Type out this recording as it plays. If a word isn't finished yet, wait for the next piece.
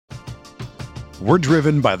We're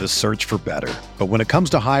driven by the search for better. But when it comes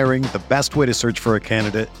to hiring, the best way to search for a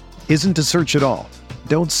candidate isn't to search at all.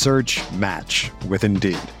 Don't search, match with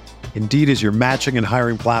Indeed. Indeed is your matching and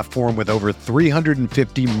hiring platform with over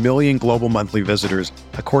 350 million global monthly visitors,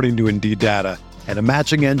 according to Indeed data, and a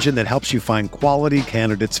matching engine that helps you find quality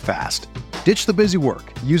candidates fast. Ditch the busy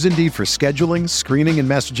work. Use Indeed for scheduling, screening, and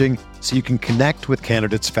messaging so you can connect with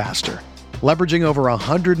candidates faster. Leveraging over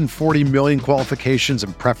 140 million qualifications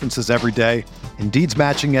and preferences every day, Indeed's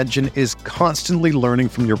matching engine is constantly learning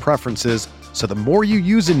from your preferences, so the more you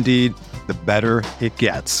use Indeed, the better it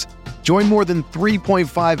gets. Join more than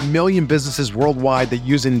 3.5 million businesses worldwide that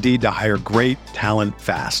use Indeed to hire great talent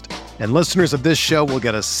fast. And listeners of this show will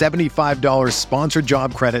get a $75 sponsored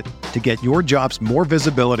job credit to get your jobs more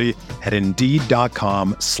visibility at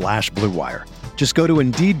Indeed.com/Blue Wire. Just go to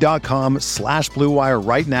Indeed.com/Blue Wire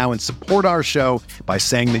right now and support our show by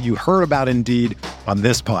saying that you heard about Indeed on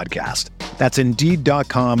this podcast. That's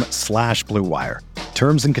Indeed.com/Blue Wire.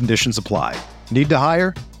 Terms and conditions apply. Need to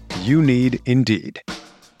hire? You need Indeed.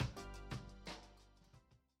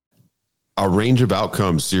 Our Range of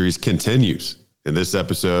Outcomes series continues. In this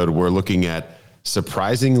episode, we're looking at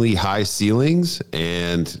surprisingly high ceilings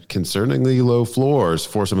and concerningly low floors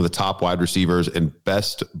for some of the top wide receivers in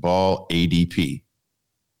best ball ADP.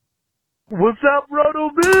 What's up,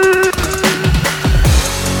 RotoViz?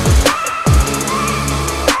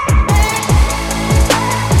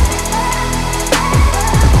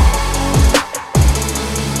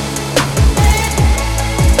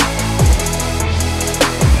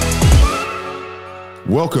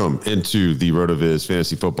 Welcome into the RotoViz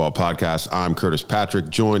Fantasy Football Podcast. I'm Curtis Patrick,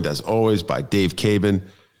 joined as always by Dave Cabin.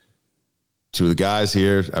 Two of the guys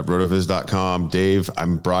here at rotoviz.com. Dave,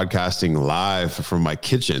 I'm broadcasting live from my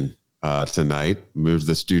kitchen tonight. Moved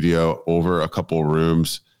the studio over a couple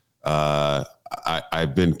rooms.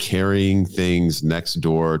 I've been carrying things next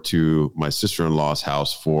door to my sister-in-law's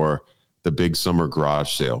house for the big summer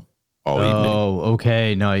garage sale all evening. Oh,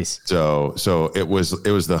 okay, nice. So it was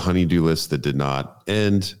the honey-do list that did not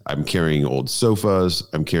end. I'm carrying old sofas.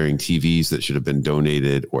 I'm carrying TVs that should have been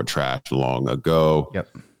donated or trashed long ago. Yep.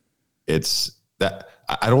 It's that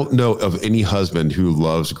I don't know of any husband who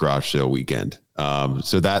loves garage sale weekend.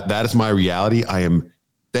 So that is my reality. I am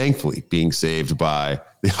thankfully being saved by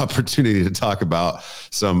the opportunity to talk about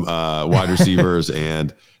some wide receivers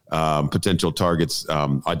and potential targets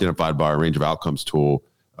identified by our Range of Outcomes tool.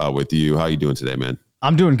 With you. How are you doing today, man?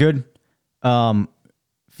 I'm doing good.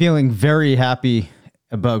 Feeling very happy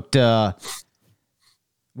about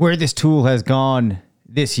where this tool has gone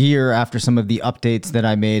this year after some of the updates that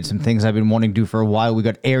I made, some things I've been wanting to do for a while. We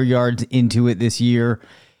got air yards into it this year,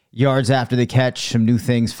 yards after the catch, some new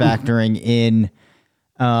things factoring in.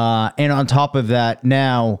 And on top of that,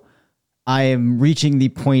 now I am reaching the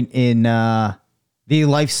point in the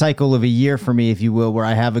life cycle of a year for me, if you will, where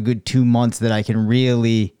I have a good 2 months that I can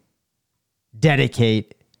really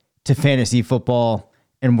dedicate to fantasy football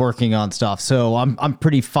and working on stuff. So I'm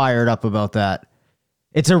pretty fired up about that.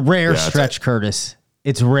 It's a rare stretch, Curtis.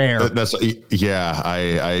 It's rare.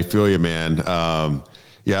 I feel you, man.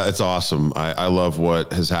 It's awesome. I love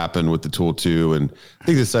what has happened with the tool too. And I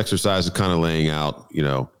think this exercise is kind of laying out,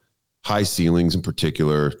 high ceilings in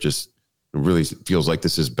particular, just really feels like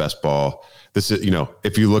this is best ball. This is,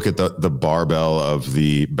 if you look at the barbell of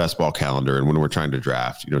the best ball calendar and when we're trying to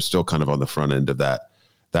draft, still kind of on the front end of that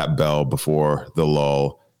bell before the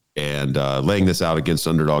lull and laying this out against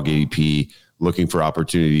underdog ADP, looking for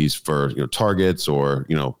opportunities for, targets or,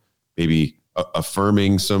 maybe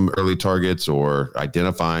affirming some early targets or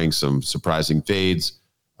identifying some surprising fades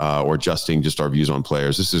or adjusting just our views on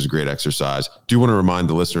players. This is a great exercise. Do want to remind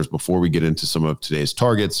the listeners before we get into some of today's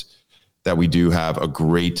targets that we do have a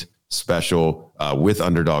great special with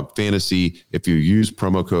Underdog Fantasy. If you use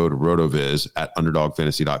promo code RotoViz at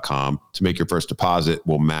underdogfantasy.com to make your first deposit,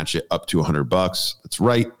 we'll match it up to $100. That's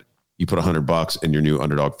right. You put $100 in your new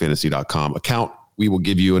underdogfantasy.com account, we will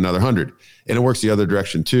give you another 100. And it works the other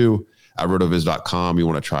direction too. At rotoviz.com, you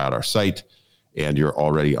want to try out our site and you're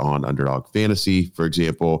already on Underdog Fantasy, for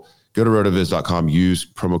example, go to rotoviz.com, use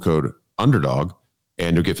promo code underdog,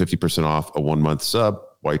 and you'll get 50% off a 1 month sub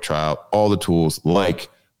while you try out all the tools like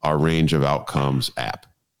our Range of Outcomes app.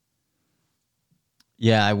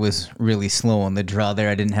 Yeah, I was really slow on the draw there.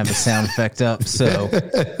 I didn't have a sound effect up. So,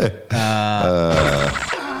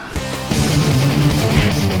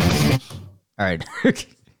 all right.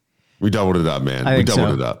 We doubled it up, man. We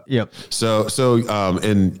doubled it up. Yep. So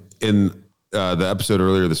in the episode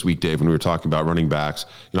earlier this week, Dave, when we were talking about running backs,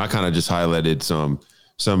 I kind of just highlighted some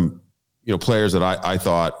players that I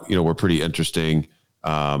thought, were pretty interesting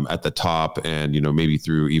at the top and, maybe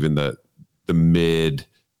through even the the mid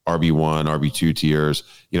RB1, RB2 tiers,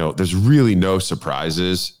 there's really no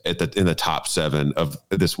surprises in the top 7 of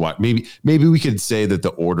this wide. Maybe we could say that the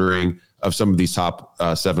ordering of some of these top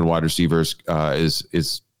 7 wide receivers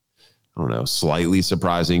is I don't know, slightly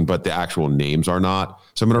surprising, but the actual names are not.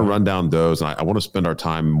 So I'm going to run down those, and I want to spend our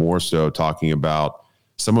time more so talking about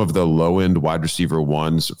some of the low end wide receiver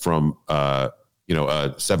ones from a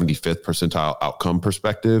 75th percentile outcome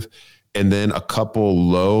perspective, and then a couple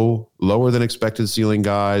lower than expected ceiling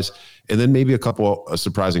guys, and then maybe a couple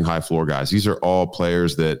surprising high floor guys. These are all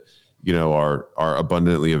players that are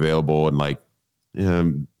abundantly available, and like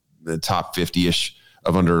the top 50-ish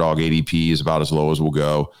of underdog ADP is about as low as we'll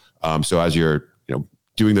go. So as you're,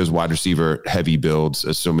 doing those wide receiver heavy builds,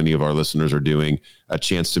 as so many of our listeners are doing, a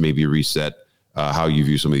chance to maybe reset how you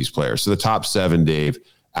view some of these players. So the top 7, Dave,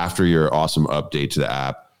 after your awesome update to the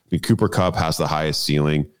app, Cooper Kupp has the highest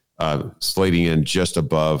ceiling, slating in just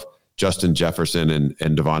above Justin Jefferson and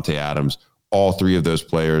Devontae Adams. All 3 of those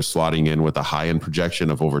players slotting in with a high-end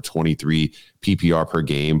projection of over 23 PPR per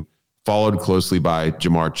game, followed closely by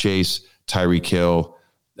Jamar Chase, Tyreek Hill,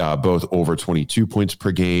 both over 22 points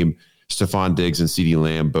per game. Stephon Diggs and CeeDee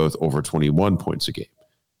Lamb, both over 21 points a game.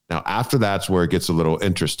 Now, after that's where it gets a little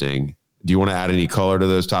interesting. Do you want to add any color to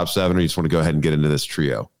those top 7, or you just want to go ahead and get into this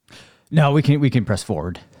trio? No, we can press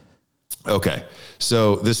forward. Okay.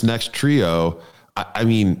 So this next trio, I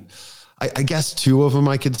guess 2 of them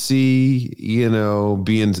I could see,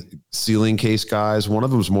 being ceiling case guys. One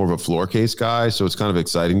of them is more of a floor case guy, so it's kind of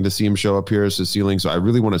exciting to see him show up here as a ceiling. So I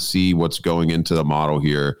really want to see what's going into the model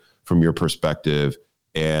here from your perspective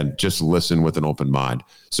and just listen with an open mind.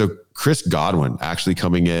 So Chris Godwin actually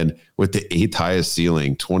coming in with the 8th highest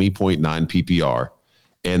ceiling, 20.9 PPR.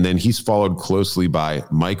 And then he's followed closely by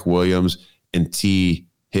Mike Williams and T.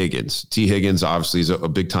 Higgins. T. Higgins obviously is a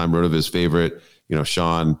big time Rotoviz favorite.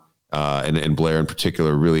 Sean and Blair in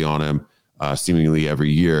particular really on him seemingly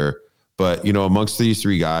every year. But, amongst these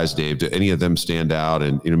 3 guys, Dave, do any of them stand out?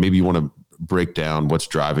 And, maybe you want to break down what's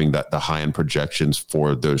driving the high-end projections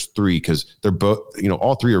for those 3, because they're both,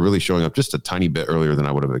 all 3 are really showing up just a tiny bit earlier than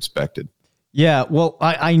I would have expected. Yeah, well,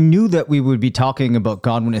 I knew that we would be talking about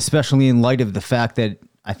Godwin, especially in light of the fact that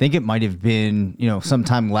I think it might have been,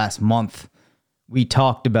 sometime last month, we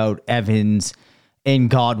talked about Evans and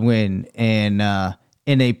Godwin and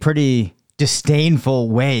in a pretty disdainful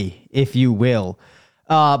way, if you will.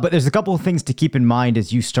 But there's a couple of things to keep in mind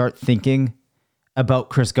as you start thinking about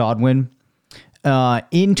Chris Godwin.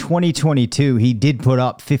 In 2022, he did put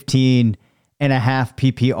up 15.5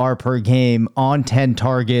 PPR per game on 10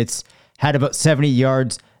 targets, had about 70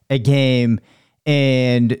 yards a game,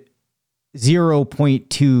 and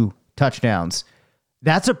 0.2 touchdowns.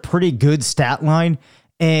 That's a pretty good stat line.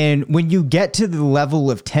 And when you get to the level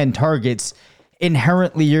of 10 targets,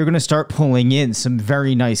 inherently you're going to start pulling in some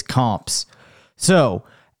very nice comps. So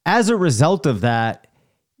as a result of that,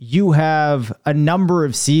 you have a number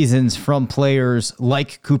of seasons from players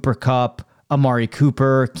like Cooper Kupp, Amari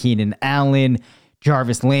Cooper, Keenan Allen,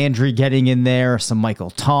 Jarvis Landry getting in there, some Michael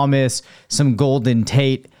Thomas, some Golden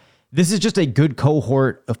Tate. This is just a good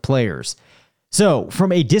cohort of players. So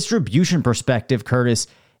from a distribution perspective, Curtis,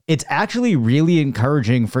 it's actually really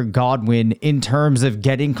encouraging for Godwin in terms of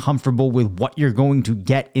getting comfortable with what you're going to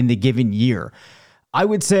get in the given year. I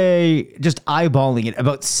would say, just eyeballing it,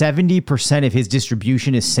 about 70% of his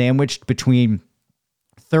distribution is sandwiched between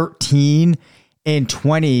 13 and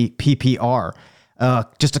 20 PPR.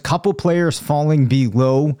 Just a couple players falling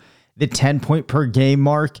below the 10 point per game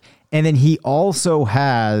mark. And then he also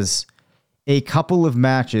has a couple of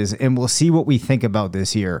matches, and we'll see what we think about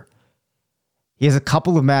this here. He has a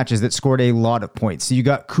couple of matches that scored a lot of points. So you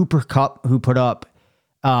got Cooper Kupp, who put up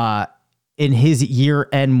in his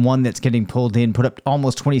year-end one that's getting pulled in, put up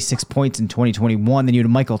almost 26 points in 2021. Then you had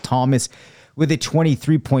Michael Thomas with a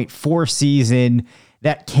 23.4 season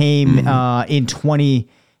that came in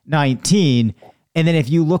 2019. And then if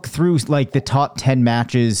you look through like the top 10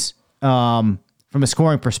 matches from a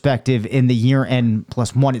scoring perspective in the year-end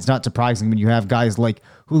 +1, it's not surprising when you have guys like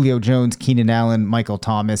Julio Jones, Keenan Allen, Michael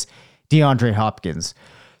Thomas, DeAndre Hopkins.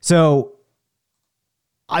 So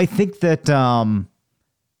I think that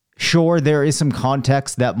sure, there is some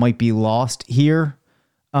context that might be lost here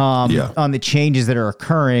on the changes that are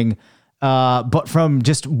occurring. But from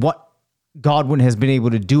just what Godwin has been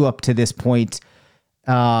able to do up to this point,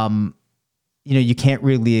 you can't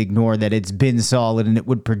really ignore that it's been solid, and it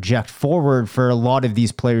would project forward for a lot of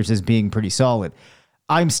these players as being pretty solid.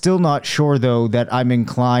 I'm still not sure, though, that I'm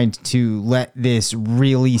inclined to let this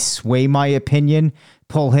really sway my opinion,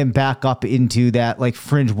 pull him back up into that like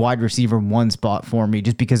fringe wide receiver 1 spot for me,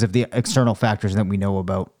 just because of the external factors that we know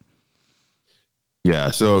about.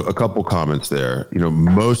 Yeah. So a couple comments there.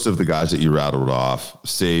 Most of the guys that you rattled off,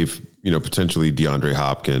 save, potentially DeAndre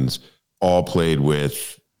Hopkins, all played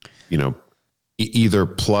with, either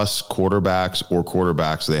plus quarterbacks or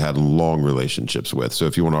quarterbacks they had long relationships with. So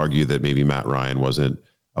if you want to argue that maybe Matt Ryan wasn't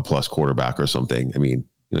a plus quarterback or something, I mean,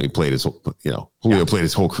 he played his, Julio played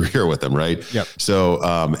his whole career with him, right? Yep. So,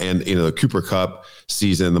 and the Cooper Kupp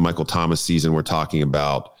season, the Michael Thomas season, we're talking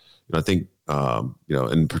about, I think,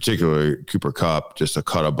 in particular, Cooper Kupp, just a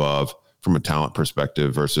cut above from a talent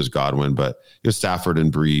perspective versus Godwin. But Stafford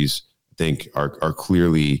and Breeze, I think, are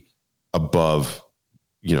clearly above,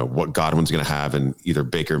 what Godwin's going to have in either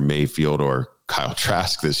Baker Mayfield or Kyle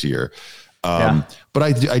Trask this year. But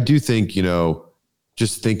I do think,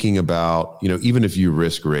 just thinking about, even if you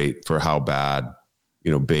risk rate for how bad,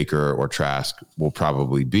 Baker or Trask will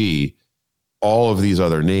probably be, all of these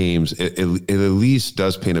other names, it at least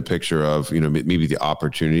does paint a picture of, maybe the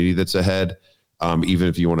opportunity that's ahead. Even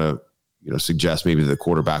if you want to, suggest maybe the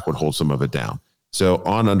quarterback would hold some of it down. So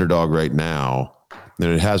on Underdog right now, and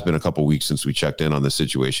it has been a couple weeks since we checked in on this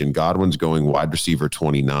situation, Godwin's going wide receiver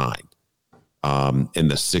 29 in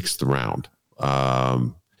the sixth round.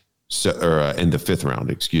 In the fifth round,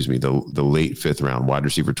 excuse me, the late fifth round, wide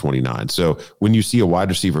receiver 29. So when you see a wide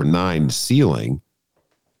receiver 9 ceiling,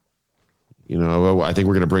 I think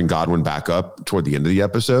we're going to bring Godwin back up toward the end of the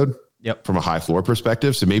episode. Yep. From a high floor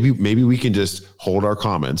perspective. So maybe we can just hold our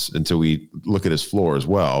comments until we look at his floor as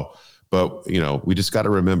well. But, we just got to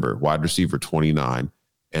remember wide receiver 29,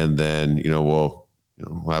 and then,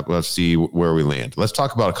 let's see where we land. Let's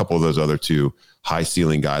talk about a couple of those other two high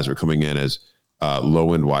ceiling guys who are coming in as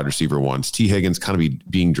low end wide receiver ones. T Higgins kind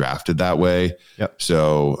of being drafted that way. Yep.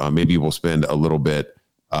 So maybe we'll spend a little bit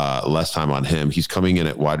less time on him. He's coming in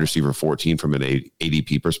at wide receiver 14 from an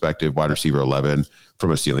ADP perspective, wide receiver 11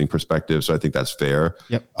 from a ceiling perspective. So I think that's fair.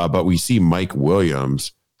 Yep. But we see Mike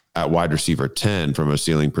Williams at wide receiver 10 from a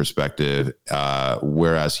ceiling perspective,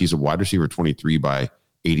 whereas he's a wide receiver 23 by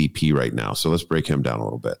ADP right now. So let's break him down a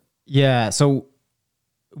little bit. Yeah. So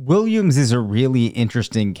Williams is a really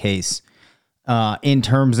interesting case in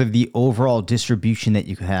terms of the overall distribution that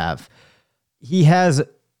you have. He has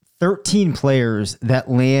 13 players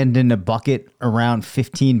that land in a bucket around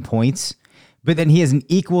 15 points, but then he has an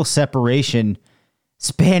equal separation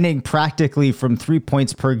spanning practically from 3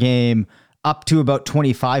 points per game up to about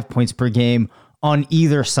 25 points per game on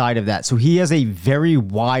either side of that. So he has a very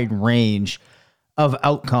wide range of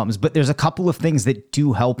outcomes, but there's a couple of things that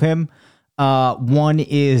do help him. One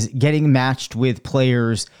is getting matched with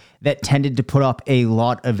players that tended to put up a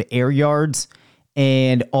lot of air yards,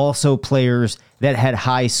 and also players that had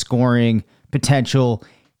high scoring potential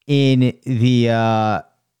in the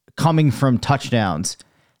coming from touchdowns.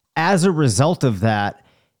 As a result of that,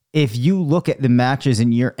 if you look at the matches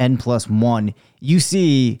in year N+1, you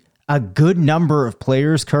see a good number of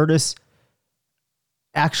players, Curtis.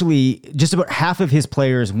 Actually, just about half of his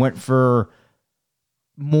players went for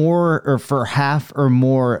more, or for half or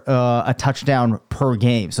more a touchdown per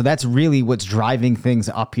game. So that's really what's driving things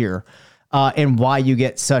up here, and why you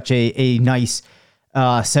get such a nice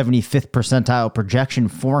 75th percentile projection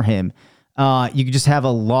for him. You just have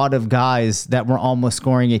a lot of guys that were almost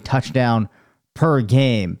scoring a touchdown per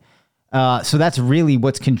game. So that's really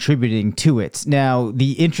what's contributing to it. Now,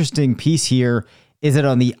 the interesting piece here is that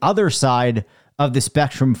on the other side of the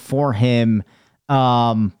spectrum for him,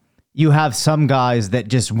 you have some guys that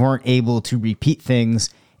just weren't able to repeat things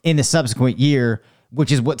in the subsequent year,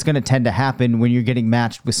 which is what's going to tend to happen when you're getting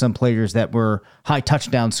matched with some players that were high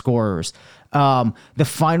touchdown scorers. The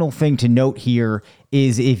final thing to note here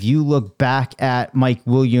is if you look back at Mike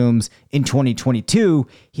Williams in 2022,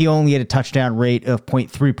 he only had a touchdown rate of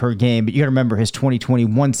 0.3 per game, but you got to remember his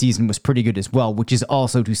 2021 season was pretty good as well, which is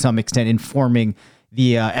also to some extent informing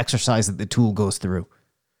the exercise that the tool goes through.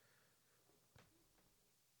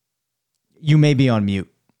 You may be on mute.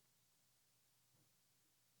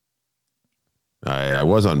 I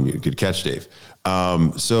was on mute. Good catch, Dave.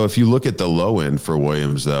 So if you look at the low end for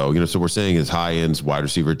Williams, though, so we're saying his high end's wide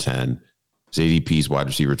receiver 10, his ADP's wide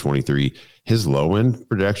receiver 23. His low end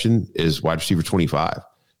projection is wide receiver 25.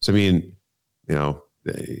 So, I mean,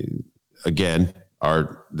 again,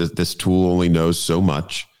 this tool only knows so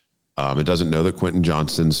much. It doesn't know that Quentin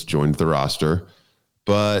Johnston's joined the roster,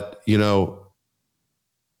 but,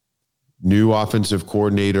 new offensive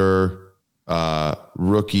coordinator,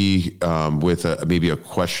 rookie with maybe a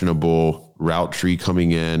questionable route tree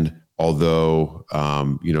coming in, although,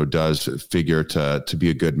 does figure to be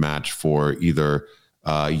a good match for either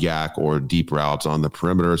yak or deep routes on the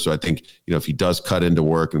perimeter. So I think, if he does cut into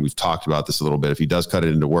work, and we've talked about this a little bit, if he does cut it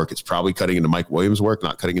into work, it's probably cutting into Mike Williams' work,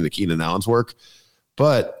 not cutting into Keenan Allen's work.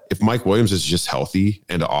 But if Mike Williams is just healthy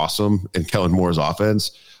and awesome and Kellen Moore's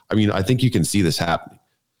offense, I mean, I think you can see this happening.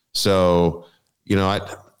 So, I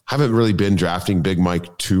haven't really been drafting Big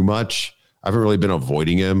Mike too much. I haven't really been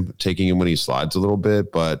avoiding him, taking him when he slides a little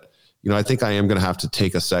bit. But, I think I am going to have to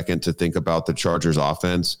take a second to think about the Chargers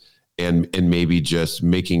offense and maybe just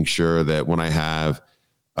making sure that when I have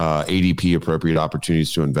ADP appropriate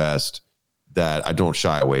opportunities to invest, that I don't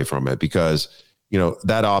shy away from it, because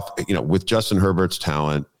with Justin Herbert's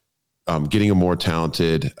talent, getting a more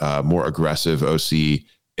talented, more aggressive OC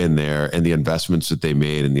in there and the investments that they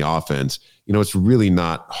made in the offense, it's really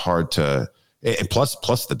not hard to, and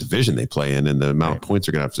plus the division they play in and the amount of points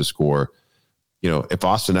they're going to have to score. If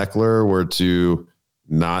Austin Eckler were to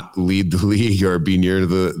not lead the league or be near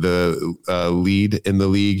the lead in the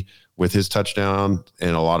league with his touchdown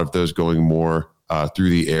and a lot of those going more through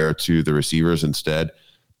the air to the receivers instead,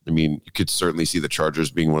 I mean, you could certainly see the Chargers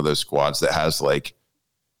being one of those squads that has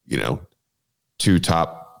 2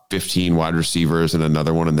 top 15 wide receivers and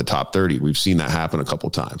another one in the top 30. We've seen that happen a couple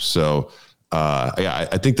times. So,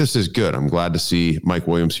 I think this is good. I'm glad to see Mike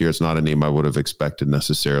Williams here. It's not a name I would have expected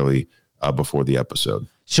necessarily before the episode.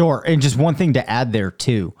 Sure. And just one thing to add there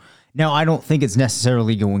too. Now, I don't think it's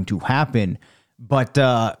necessarily going to happen, but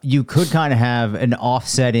you could kind of have an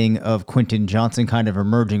offsetting of Quentin Johnson kind of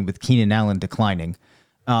emerging with Keenan Allen declining.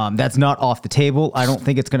 That's not off the table. I don't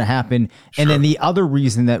think it's going to happen. Sure. And then the other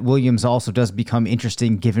reason that Williams also does become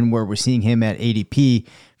interesting, given where we're seeing him at ADP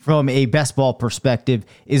from a best ball perspective,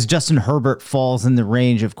 is Justin Herbert falls in the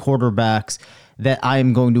range of quarterbacks that I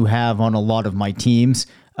am going to have on a lot of my teams.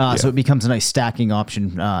 So it becomes a nice stacking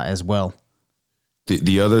option as well.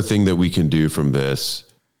 The other thing that we can do from this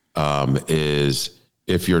is,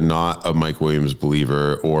 if you're not a Mike Williams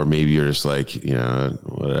believer, or maybe you're just like,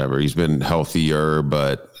 whatever, he's been healthier,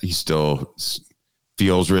 but he still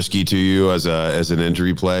feels risky to you as an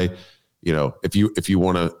injury play. If you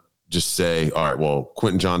want to just say, all right, well,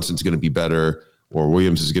 Quentin Johnson's going to be better, or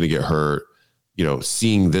Williams is going to get hurt,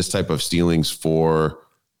 seeing this type of ceilings for,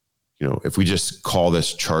 if we just call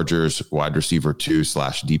this Chargers wide receiver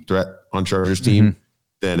 2/deep threat on Chargers team,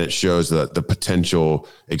 then it shows the potential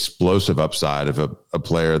explosive upside of a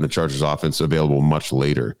player in the Chargers offense available much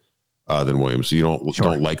later than Williams. So you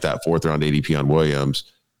don't like that 4th round ADP on Williams.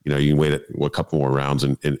 You can wait a couple more rounds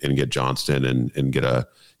and get Johnston and get a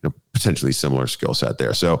potentially similar skill set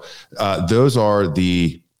there. So those are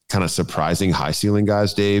the kind of surprising high ceiling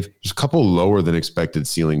guys, Dave. There's a couple lower than expected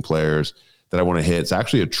ceiling players that I want to hit. It's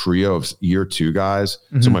actually a trio of year 2 guys.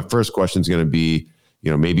 So my first question is going to be,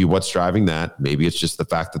 maybe what's driving that? Maybe it's just the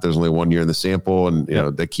fact that there's only 1 year in the sample and,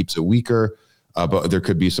 that keeps it weaker. But there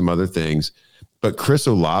could be some other things. But Chris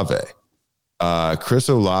Olave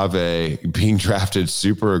being drafted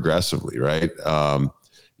super aggressively, right?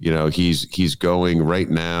 He's going right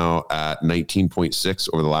now at 19.6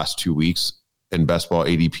 over the last 2 weeks in best ball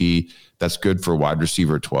ADP. That's good for wide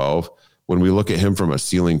receiver 12. When we look at him from a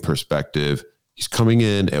ceiling perspective, he's coming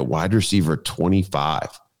in at wide receiver 25.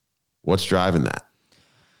 What's driving that?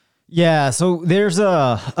 Yeah, so there's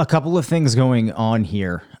a couple of things going on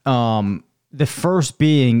here. The first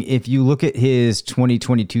being, if you look at his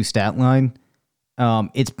 2022 stat line,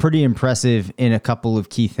 it's pretty impressive in a couple of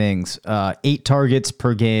key things. 8 targets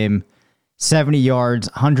per game, 70 yards,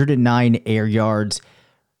 109 air yards,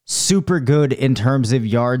 super good in terms of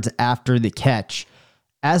yards after the catch.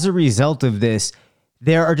 As a result of this,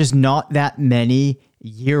 there are just not that many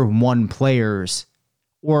year 1 players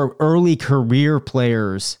or early career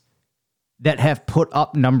players that have put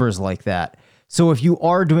up numbers like that. So if you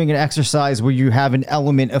are doing an exercise where you have an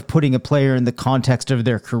element of putting a player in the context of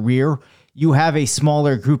their career, you have a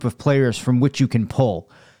smaller group of players from which you can pull.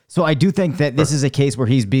 So I do think that this is a case where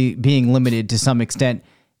he's being limited to some extent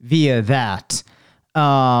via that.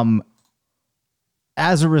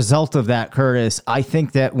 As a result of that, Curtis, I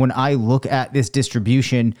think that when I look at this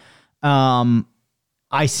distribution,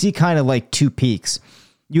 I see kind of like 2 peaks.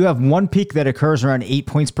 You have one peak that occurs around 8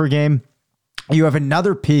 points per game. You have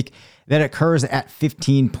another peak that occurs at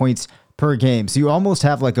 15 points per game. So you almost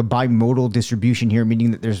have like a bimodal distribution here,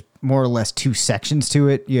 meaning that there's more or less 2 sections to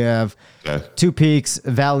it. You have 2 peaks,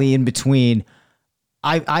 a valley in between.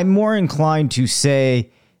 I'm more inclined to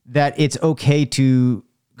say that it's okay to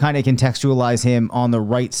kind of contextualize him on the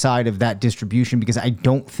right side of that distribution, because I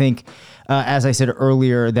don't think, as I said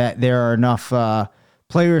earlier, that there are enough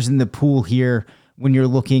players in the pool here when you're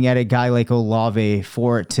looking at a guy like Olave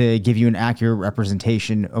for it to give you an accurate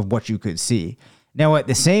representation of what you could see. Now, at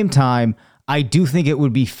the same time, I do think it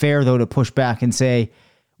would be fair, though, to push back and say,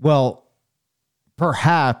 well,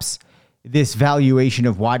 perhaps this valuation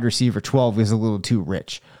of wide receiver 12 is a little too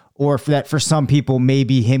rich. or for some people,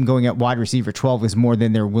 maybe him going at wide receiver 12 is more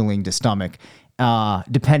than they're willing to stomach,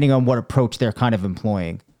 depending on what approach they're kind of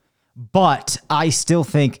employing. But I still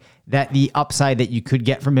think that the upside that you could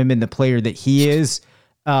get from him and the player that he is,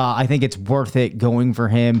 I think it's worth it going for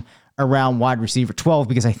him around wide receiver 12,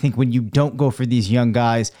 because I think when you don't go for these young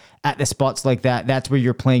guys at the spots like that, that's where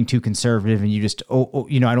you're playing too conservative, and you just,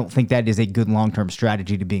 I don't think that is a good long-term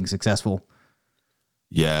strategy to being successful.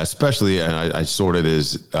 Yeah, especially, and I sorted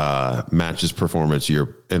his matches performance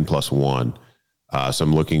year N+1. So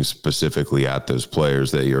I'm looking specifically at those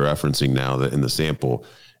players that you're referencing now that in the sample,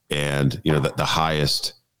 and the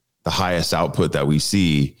highest output that we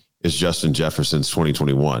see is Justin Jefferson's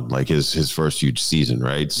 2021, like his first huge season,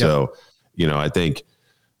 right? Yep. So, I think,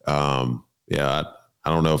 I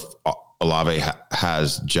don't know if Olave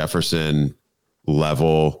has Jefferson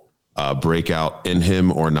level breakout in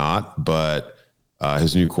him or not, but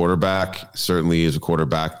his new quarterback certainly is a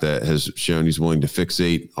quarterback that has shown he's willing to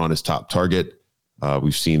fixate on his top target.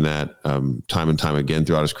 We've seen that time and time again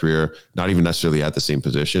throughout his career, not even necessarily at the same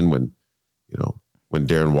position. When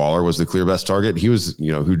Darren Waller was the clear best target, he was,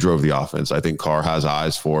 who drove the offense. I think Carr has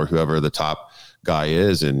eyes for whoever the top guy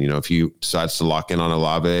is. And, if he decides to lock in on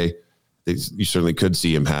Olave, you certainly could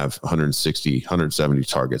see him have 160, 170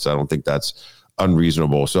 targets. I don't think that's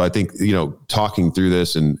unreasonable. So I think, talking through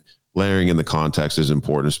this and layering in the context is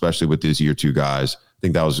important, especially with these year two guys. I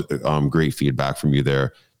think that was great feedback from you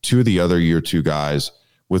there. Two of the other year two guys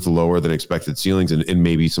with lower than expected ceilings, and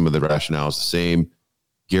maybe some of the rationale is the same,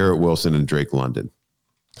 Garrett Wilson and Drake London.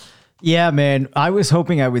 Yeah, man. I was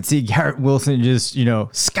hoping I would see Garrett Wilson just,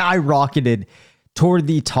 skyrocketed toward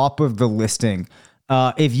the top of the listing.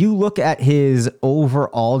 If you look at his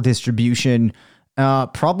overall distribution,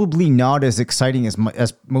 probably not as exciting as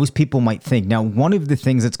most people might think. Now, one of the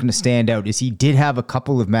things that's going to stand out is he did have a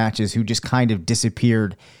couple of matches who just kind of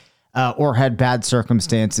disappeared or had bad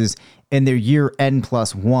circumstances in their year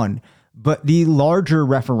N+1. But the larger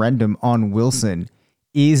referendum on Wilson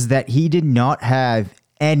is that he did not have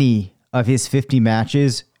any of his 50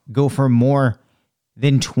 matches go for more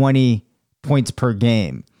than 20 points per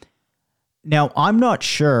game. Now, I'm not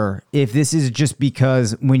sure if this is just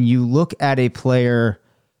because when you look at a player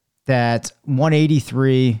that's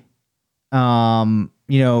 183,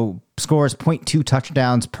 scores 0.2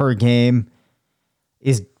 touchdowns per game,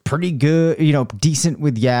 is pretty good, decent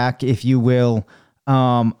with yak, if you will.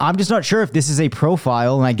 I'm just not sure if this is a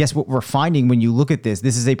profile, and I guess what we're finding when you look at this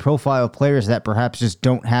is a profile of players that perhaps just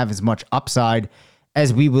don't have as much upside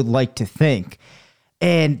as we would like to think.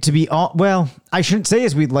 And to be, I shouldn't say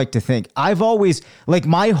as we'd like to think. I've always,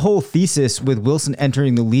 my whole thesis with Wilson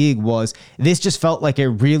entering the league was this just felt like a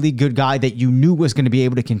really good guy that you knew was going to be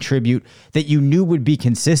able to contribute, that you knew would be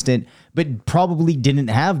consistent, but probably didn't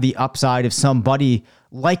have the upside of somebody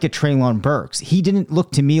like a Treylon Burks. He didn't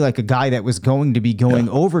look to me like a guy that was going to be going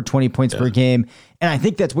over 20 points per game. And I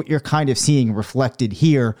think that's what you're kind of seeing reflected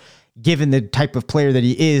here, given the type of player that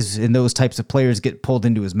he is, and those types of players get pulled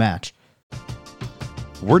into his match.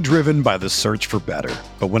 We're driven by the search for better.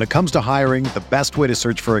 But when it comes to hiring, the best way to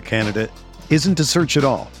search for a candidate isn't to search at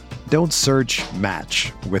all. Don't search,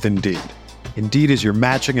 match with Indeed. Indeed is your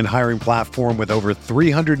matching and hiring platform with over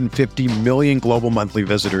 350 million global monthly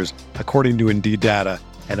visitors, according to Indeed data,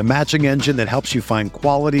 and a matching engine that helps you find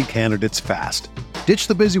quality candidates fast. Ditch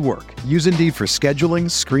the busy work. Use Indeed for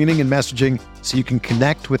scheduling, screening, and messaging so you can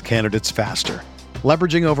connect with candidates faster.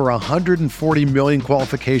 Leveraging over 140 million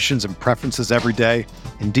qualifications and preferences every day,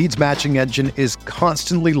 Indeed's matching engine is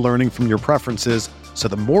constantly learning from your preferences, so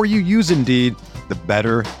the more you use Indeed, the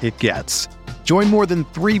better it gets. Join more than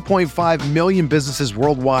 3.5 million businesses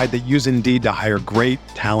worldwide that use Indeed to hire great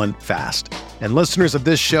talent fast. And listeners of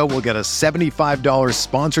this show will get a $75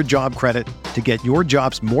 sponsored job credit to get your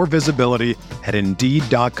jobs more visibility at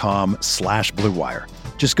Indeed.com/Blue Wire.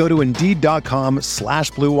 Just go to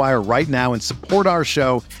Indeed.com/Blue Wire right now and support our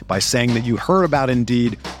show by saying that you heard about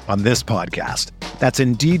Indeed on this podcast. That's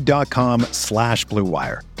Indeed.com/Blue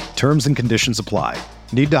Wire. Terms and conditions apply.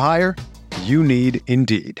 Need to hire? You need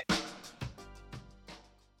Indeed.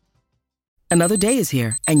 Another day is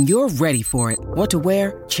here, and you're ready for it. What to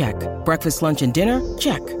wear? Check. Breakfast, lunch, and dinner?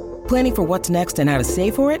 Check. Planning for what's next and how to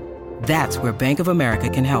save for it? That's where Bank of America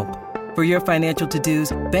can help. For your financial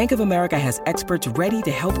to-dos, Bank of America has experts ready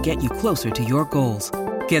to help get you closer to your goals.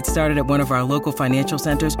 Get started at one of our local financial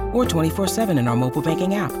centers or 24/7 in our mobile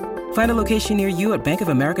banking app. Find a location near you at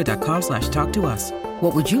bankofamerica.com/talktous.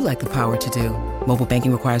 What would you like the power to do? Mobile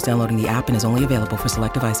banking requires downloading the app and is only available for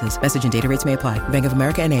select devices. Message and data rates may apply. Bank of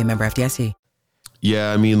America NA, member FDIC.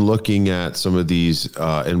 Yeah, I mean, looking at some of these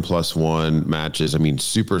N+1 matches, I mean,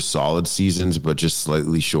 super solid seasons, but just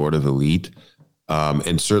slightly short of elite.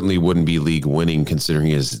 And certainly wouldn't be league winning considering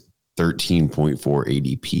his 13.4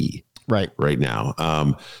 ADP right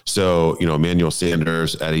now. So, Emmanuel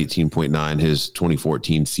Sanders at 18.9, his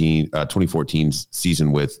 2014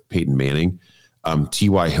 season with Peyton Manning.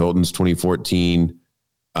 T.Y. Hilton's 2014.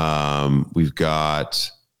 We've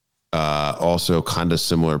got also kind of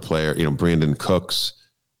similar player, Brandon Cooks,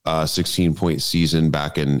 16-point season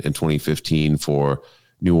back in 2015 for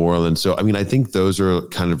New Orleans. So, I mean, I think those are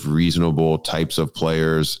kind of reasonable types of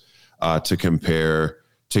players to compare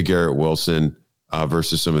to Garrett Wilson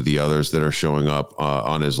versus some of the others that are showing up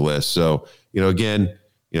on his list. So, again,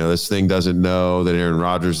 this thing doesn't know that Aaron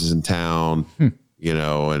Rodgers is in town, and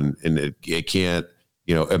it can't,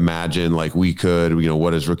 imagine like we could,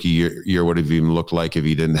 what his rookie year would have even looked like if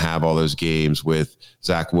he didn't have all those games with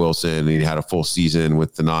Zach Wilson and he had a full season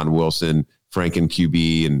with the non-Wilson Franken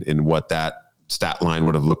QB and what that stat line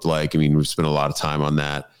would have looked like. I mean, we've spent a lot of time on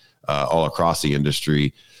that all across the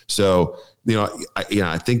industry. So,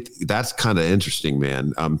 I think that's kind of interesting,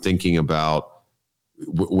 man. I'm thinking about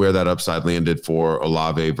where that upside landed for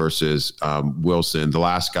Olave versus Wilson. The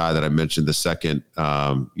last guy that I mentioned, the second,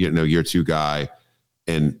 year two guy,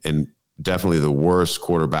 and definitely the worst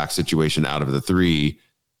quarterback situation out of the three,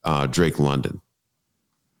 Drake London.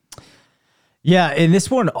 Yeah, and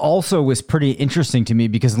this one also was pretty interesting to me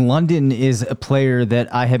because London is a player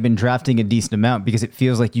that I have been drafting a decent amount because it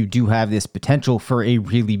feels like you do have this potential for a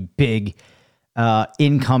really big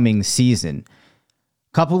incoming season.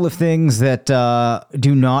 Couple of things that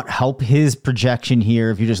do not help his projection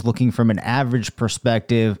here, if you're just looking from an average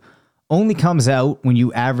perspective, only comes out when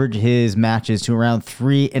you average his matches to around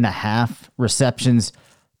 3.5 receptions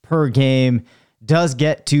per game, does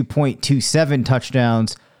get 2.27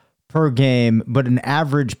 touchdowns per game, but an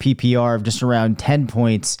average PPR of just around 10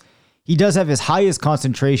 points. He does have his highest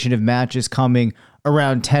concentration of matches coming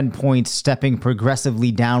around 10 points, stepping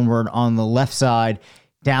progressively downward on the left side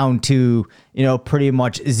down to, pretty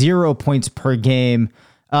much 0 points per game.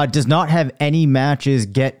 Does not have any matches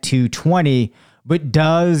get to 20, but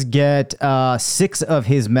does get 6 of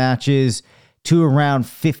his matches to around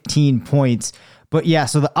 15 points. But yeah,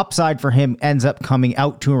 so the upside for him ends up coming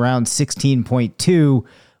out to around 16.2.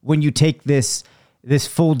 When you take this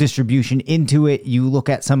full distribution into it, you look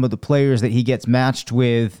at some of the players that he gets matched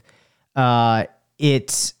with,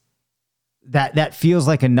 it's that feels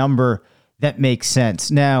like a number that makes sense.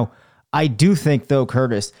 Now, I do think, though,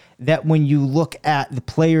 Curtis, that when you look at the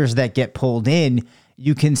players that get pulled in,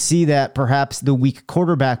 you can see that perhaps the weak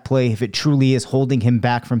quarterback play, if it truly is holding him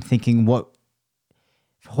back from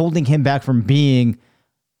being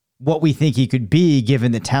what we think he could be,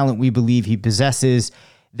 given the talent we believe he possesses,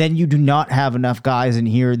 then you do not have enough guys in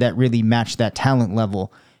here that really match that talent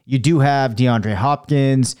level. You do have DeAndre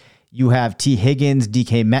Hopkins, you have T. Higgins,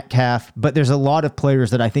 DK Metcalf, but there's a lot of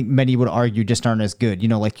players that I think many would argue just aren't as good.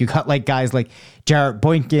 Like you got like guys like Jarrett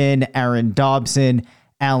Boykin, Aaron Dobson,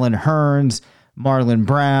 Allen Hurns, Marlon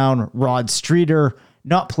Brown, Rod Streeter,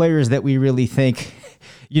 not players that we really think,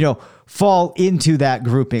 fall into that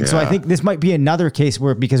grouping. Yeah. So I think this might be another case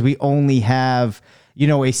where, because we only have,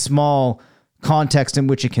 a small context in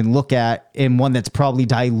which it can look at, and one that's probably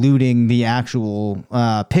diluting the actual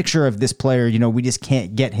picture of this player, we just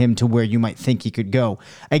can't get him to where you might think he could go.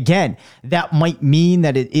 Again, that might mean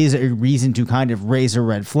that it is a reason to kind of raise a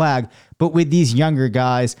red flag, but with these younger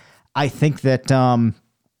guys, I think that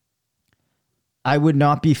I would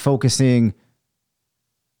not be focusing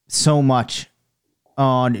so much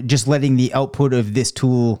on just letting the output of this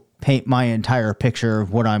tool paint my entire picture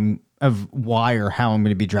of why or how I'm going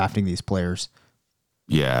to be drafting these players.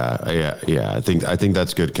 Yeah. I think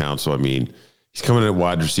that's good counsel. I mean, he's coming at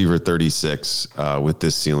wide receiver 36 with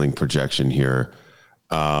this ceiling projection here.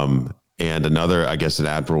 And another, I guess, an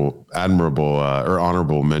admirable or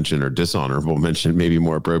honorable mention, or dishonorable mention, maybe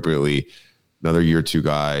more appropriately, another year two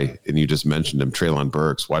guy, and you just mentioned him, Treylon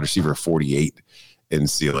Burks, wide receiver 48 in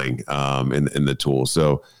ceiling in the tool.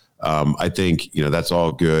 So I think, that's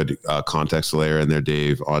all good context layer in there,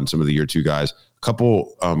 Dave, on some of the year two guys. A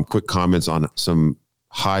couple quick comments on some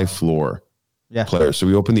high floor players. So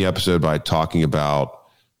we opened the episode by talking about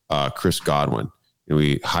Chris Godwin.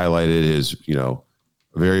 We highlighted his,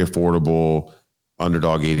 very affordable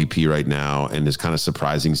underdog ADP right now and his kind of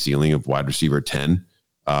surprising ceiling of wide receiver 10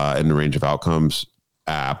 in the range of outcomes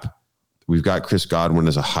app. We've got Chris Godwin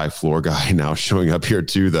as a high floor guy now showing up here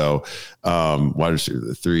too, though. Wide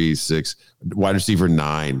receiver 3, 6, wide receiver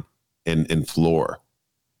 9 in floor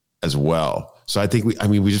as well. So I think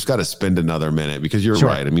we just got to spend another minute, because you're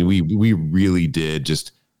right. I mean, we really did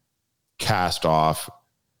just cast off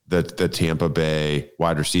the Tampa Bay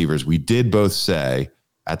wide receivers. We did both say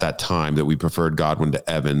at that time that we preferred Godwin to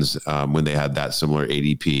Evans when they had that similar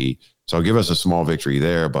ADP. So I'll give us a small victory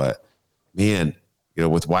there. But man,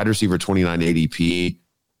 with wide receiver 29 ADP,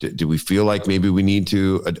 do we feel like maybe we need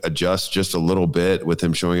to adjust just a little bit with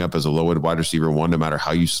him showing up as a low-end wide receiver 1, no matter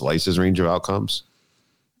how you slice his range of outcomes?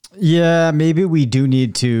 Yeah, maybe we do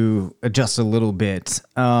need to adjust a little bit.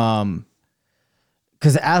 Because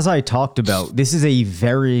as I talked about, this is a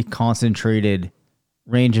very concentrated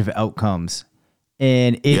range of outcomes.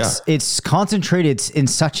 And it's concentrated in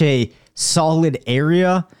such a solid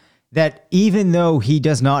area that even though he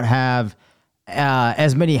does not have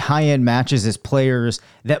as many high-end matches as players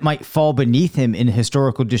that might fall beneath him in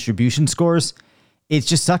historical distribution scores, it's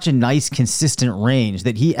just such a nice, consistent range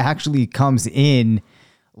that he actually comes in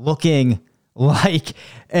looking like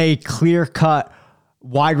a clear-cut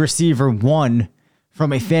wide receiver 1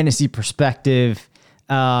 from a fantasy perspective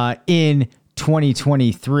in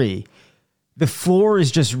 2023. The floor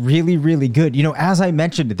is just really, really good. As I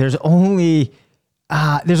mentioned, there's only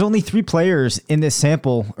 3 players in this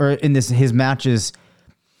sample, or in his matches,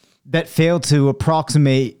 that failed to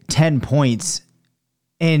approximate 10 points.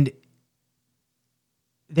 And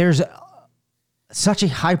there's such a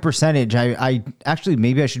high percentage. I actually,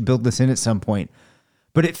 maybe I should build this in at some point,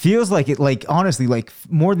 but it feels like honestly,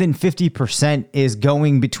 more than 50% is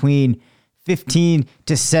going between 15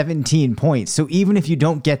 to 17 points. So even if you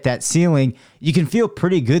don't get that ceiling, you can feel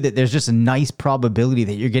pretty good that there's just a nice probability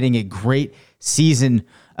that you're getting a great season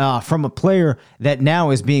from a player that now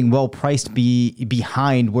is being well priced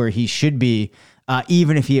behind where he should be,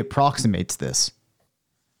 even if he approximates this.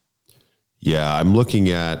 Yeah, I'm looking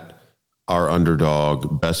at our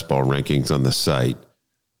underdog best ball rankings on the site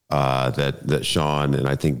that Sean and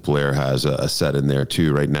I think Blair has a set in there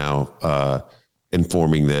too right now,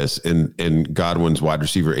 informing this, and Godwin's wide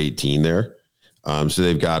receiver 18 there. So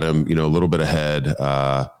they've got him, a little bit ahead,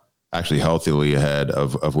 actually healthily ahead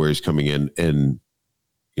of where he's coming in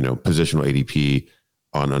positional ADP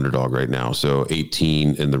on underdog right now. So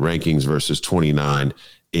 18 in the rankings versus 29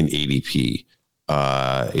 in ADP.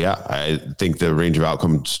 I think the range of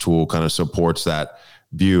outcomes tool kind of supports that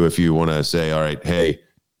view. If you want to say, all right, hey,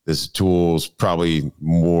 this tool's probably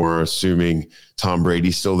more assuming Tom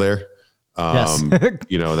Brady's still there. Yes.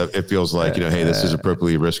 That it feels like, hey, this is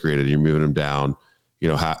appropriately risk rated. You're moving them down,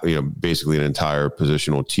 basically an entire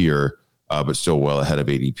positional tier, but still well ahead of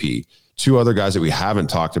ADP. 2 other guys that we haven't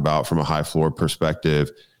talked about from a high floor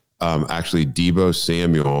perspective, actually Deebo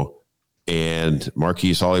Samuel and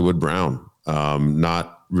Marquise Hollywood Brown.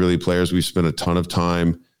 Not really players we've spent a ton of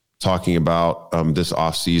time talking about this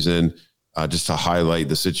offseason, just to highlight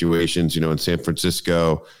the situations, in San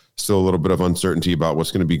Francisco. Still a little bit of uncertainty about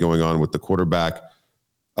what's going to be going on with the quarterback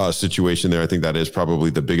situation there. I think that is probably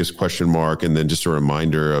the biggest question mark. And then just a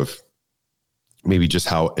reminder of maybe just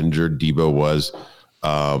how injured Deebo was,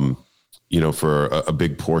 for a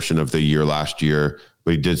big portion of the year last year,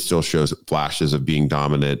 but he did still show flashes of being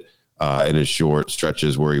dominant in his short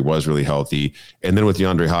stretches where he was really healthy. And then with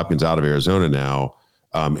DeAndre Hopkins out of Arizona now,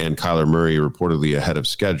 and Kyler Murray reportedly ahead of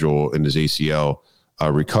schedule in his ACL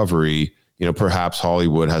recovery, perhaps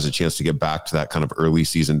Hollywood has a chance to get back to that kind of early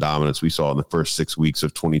season dominance we saw in the first 6 weeks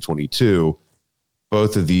of 2022.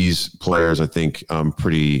 Both of these players, I think,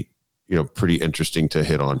 pretty interesting to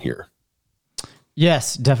hit on here.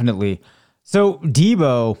 Yes, definitely. So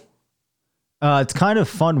Deebo, it's kind of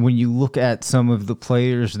fun when you look at some of the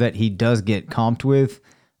players that he does get comped with.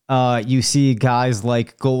 You see guys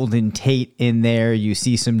like Golden Tate in there. You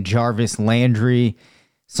see some Jarvis Landry,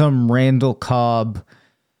 some Randall Cobb.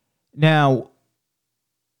 Now,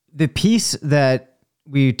 the piece that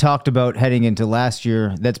we talked about heading into last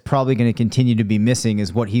year that's probably going to continue to be missing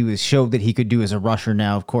is what he showed that he could do as a rusher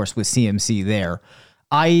now, of course, with CMC there.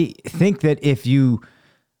 I think that if you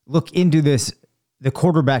look into the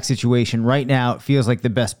quarterback situation right now, it feels like the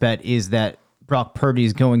best bet is that Brock Purdy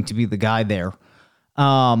is going to be the guy there.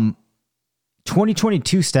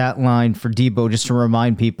 2022 stat line for Deebo, just to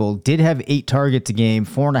remind people, did have 8 targets a game,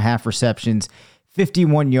 4.5 receptions,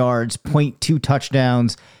 51 yards, 0.2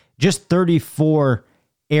 touchdowns, just 34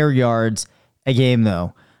 air yards a game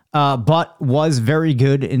though. But was very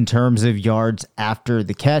good in terms of yards after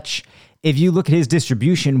the catch. If you look at his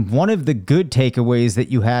distribution, one of the good takeaways that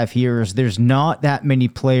you have here is there's not that many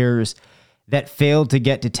players that failed to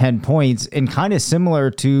get to 10 points, and kind of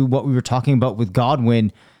similar to what we were talking about with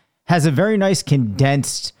Godwin, has a very nice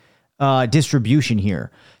condensed distribution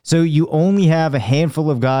here. So you only have a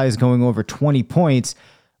handful of guys going over 20 points,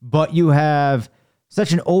 but you have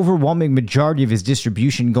such an overwhelming majority of his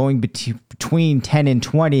distribution going between 10 and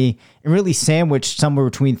 20 and really sandwiched somewhere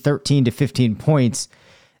between 13 to 15 points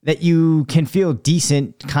that you can feel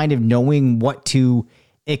decent kind of knowing what to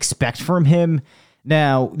expect from him.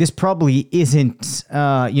 Now, this probably isn't,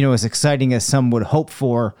 as exciting as some would hope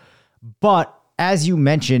for, but as you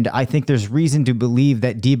mentioned, I think there's reason to believe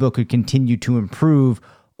that Debo could continue to improve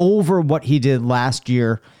over what he did last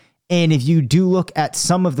year. And if you do look at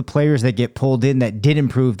some of the players that get pulled in that did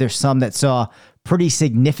improve, there's some that saw pretty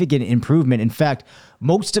significant improvement. In fact,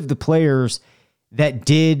 most of the players that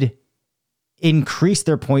did increase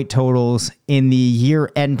their point totals in the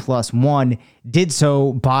year N+1 did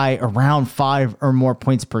so by around 5 or more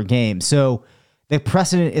points per game. So the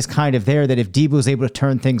precedent is kind of there that if Debo is able to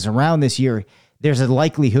turn things around this year, there's a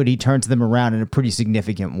likelihood he turns them around in a pretty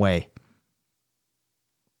significant way.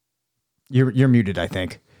 You're muted, I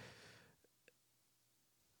think.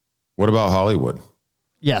 What about Hollywood?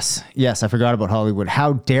 Yes, I forgot about Hollywood.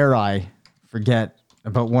 How dare I forget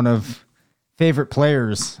about one of favorite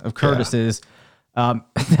players of Curtis's? Yeah.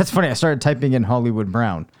 That's funny. I started typing in Hollywood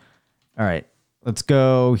Brown. All right, let's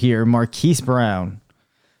go here. Marquise Brown.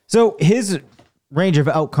 So his range of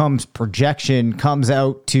outcomes projection comes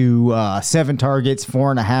out to 7 targets,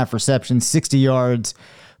 4.5 receptions, 60 yards,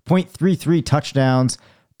 0.33 touchdowns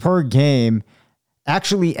per game.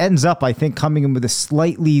 Actually ends up, I think, coming in with a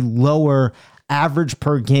slightly lower average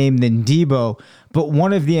per game than Debo. But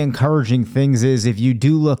one of the encouraging things is if you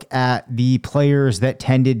do look at the players that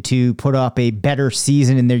tended to put up a better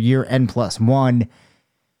season in their year N+1,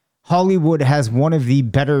 Hollywood has one of the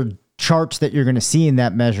better charts that you're going to see in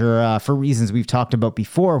that measure for reasons we've talked about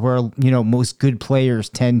before, where, most good players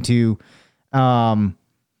tend to have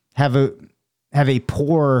a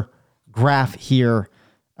poor graph here.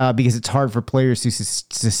 Because it's hard for players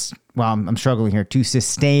to, I'm struggling here, to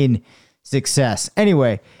sustain success.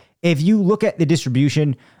 Anyway, if you look at the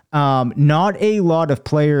distribution, not a lot of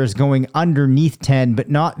players going underneath 10, but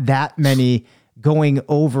not that many going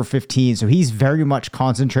over 15. So he's very much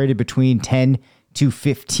concentrated between 10 to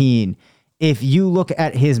 15. If you look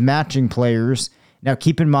at his matching players, now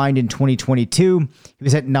keep in mind in 2022, he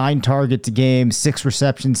was at 9 targets a game, 6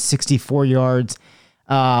 receptions, 64 yards,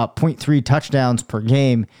 0.3 touchdowns per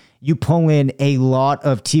game. You pull in a lot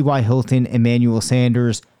of T.Y. Hilton, Emmanuel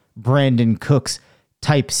Sanders, Brandon Cooks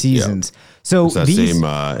type seasons. Yep. So it's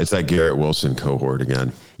that it's that Garrett Wilson cohort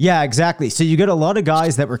again. Yeah, exactly. So you get a lot of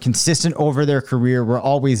guys that were consistent over their career, were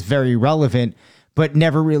always very relevant, but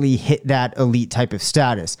never really hit that elite type of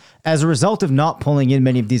status. As a result of not pulling in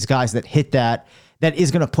many of these guys that hit that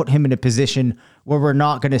is going to put him in a position where we're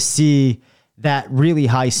not going to see that really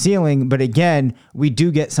high ceiling. But again, we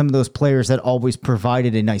do get some of those players that always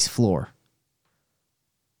provided a nice floor.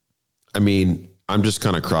 I mean, I'm just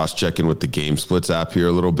kind of cross-checking with the game splits app here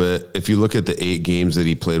a little bit. If you look at the 8 games that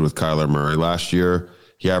he played with Kyler Murray last year,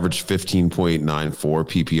 he averaged 15.94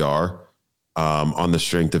 PPR on the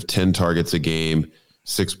strength of 10 targets a game,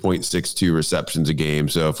 6.62 receptions a game.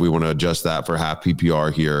 So if we want to adjust that for half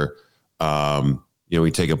PPR here,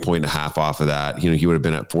 we take 1.5 points off of that, he would have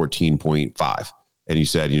been at 14.5. And you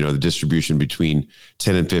said, the distribution between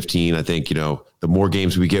 10 and 15, I think, the more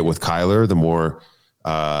games we get with Kyler, the more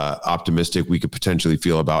optimistic we could potentially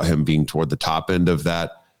feel about him being toward the top end of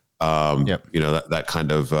that, that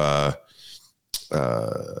kind of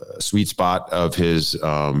sweet spot of his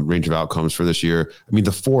range of outcomes for this year. I mean,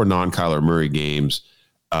 the 4 non-Kyler Murray games,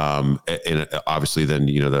 and obviously then,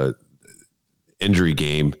 the injury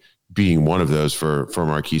game being one of those for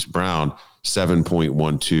Marquise Brown,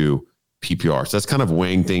 7.12 PPR. So that's kind of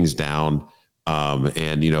weighing things down.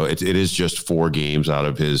 And it is just 4 games out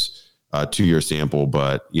of his 2-year sample,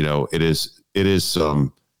 but it is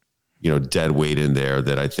some, dead weight in there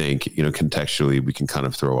that I think, contextually we can kind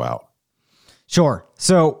of throw out. Sure.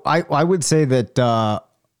 So I would say that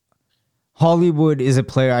Hollywood is a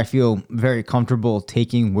player I feel very comfortable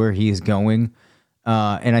taking where he is going.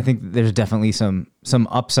 And I think there's definitely some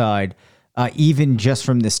upside, even just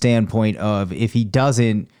from the standpoint of if he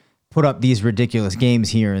doesn't put up these ridiculous games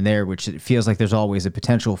here and there, which it feels like there's always a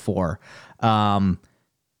potential for,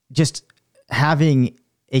 just having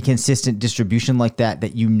a consistent distribution like that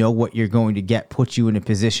what you're going to get puts you in a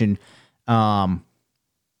position. I've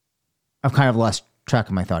kind of lost track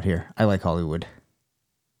of my thought here. I like Hollywood.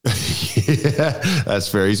 Yeah, that's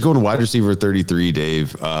fair. He's going wide receiver 33,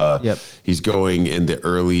 Dave. Yep. He's going in the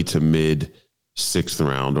early to mid 6th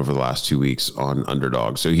round over the last 2 weeks on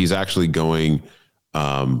Underdog. So he's actually going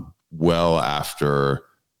well after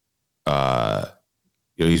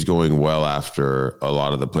he's going well after a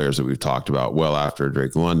lot of the players that we've talked about, well after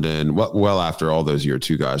Drake London, well after all those year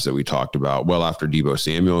 2 guys that we talked about, well after Deebo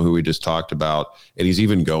Samuel, who we just talked about. And he's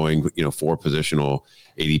even going, 4 positional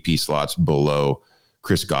ADP slots below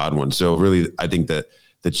Chris Godwin. So really, I think that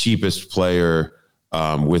the cheapest player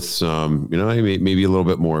with some, maybe a little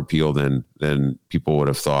bit more appeal than people would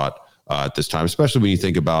have thought at this time, especially when you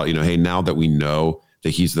think about, hey, now that we know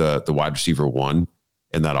that he's the wide receiver 1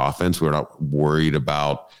 in that offense, we're not worried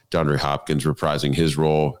about DeAndre Hopkins reprising his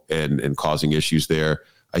role and causing issues there.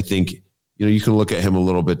 I think, you can look at him a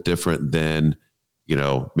little bit different than,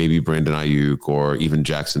 maybe Brandon Ayuk or even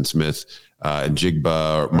Jackson Smith and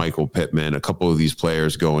Jigba or Michael Pittman, a couple of these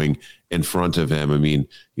players going in front of him. I mean,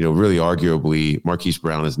 really arguably Marquise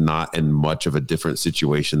Brown is not in much of a different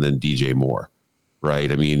situation than DJ Moore,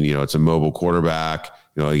 right? I mean, it's a mobile quarterback,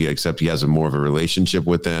 except he has more of a relationship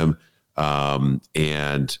with them.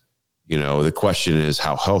 And, the question is,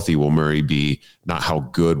 how healthy will Murray be? Not how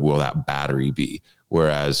good will that battery be?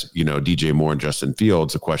 Whereas, DJ Moore and Justin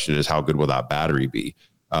Fields, the question is, how good will that battery be?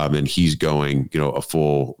 And he's going, a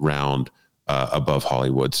full round above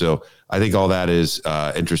Hollywood. So I think all that is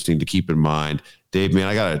interesting to keep in mind. Dave, man,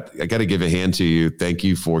 I gotta give a hand to you. Thank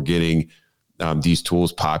you for getting these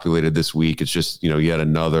tools populated this week. It's just, yet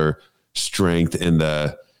another strength in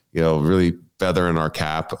the, really feather in our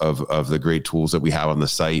cap of the great tools that we have on the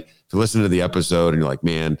site. If you listen to the episode and you're like,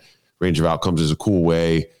 man, Range of Outcomes is a cool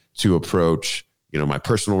way to approach, my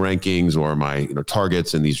personal rankings or my,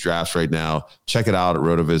 targets in these drafts right now, check it out at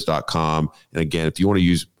rotoviz.com. And again, if you want to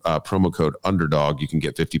use promo code Underdog, you can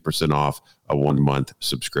get 50% off a 1-month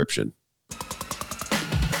subscription.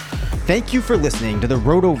 Thank you for listening to the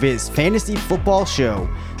RotoViz Fantasy Football Show.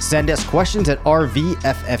 Send us questions at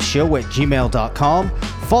rvffshow@gmail.com.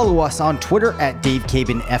 Follow us on Twitter at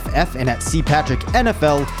DaveCabinFF and at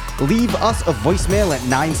CPatrickNFL. Leave us a voicemail at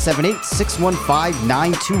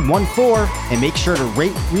 978-615-9214 and make sure to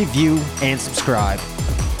rate, review, and subscribe.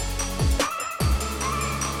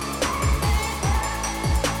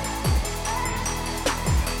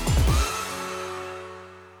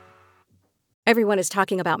 Everyone is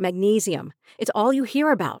talking about magnesium. It's all you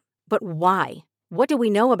hear about. But why? What do we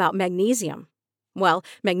know about magnesium? Well,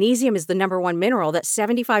 magnesium is the #1 mineral that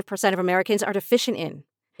 75% of Americans are deficient in.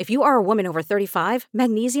 If you are a woman over 35,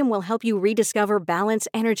 magnesium will help you rediscover balance,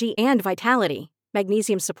 energy, and vitality.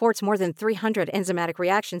 Magnesium supports more than 300 enzymatic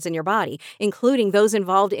reactions in your body, including those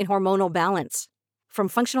involved in hormonal balance. From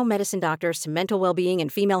functional medicine doctors to mental well-being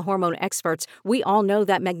and female hormone experts, we all know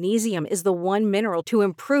that magnesium is the one mineral to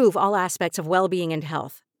improve all aspects of well-being and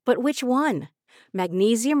health. But which one?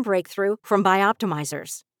 Magnesium Breakthrough from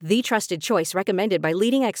Bioptimizers, the trusted choice recommended by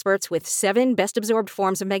leading experts with 7 best-absorbed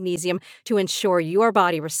forms of magnesium to ensure your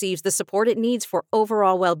body receives the support it needs for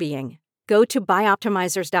overall well-being. Go to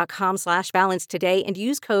bioptimizers.com/balance today and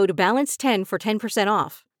use code BALANCE10 for 10%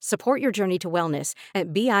 off. Support your journey to wellness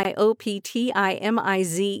at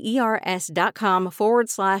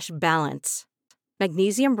bioptimizers.com/balance.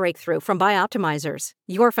 Magnesium Breakthrough from Bioptimizers,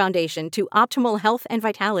 your foundation to optimal health and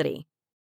vitality.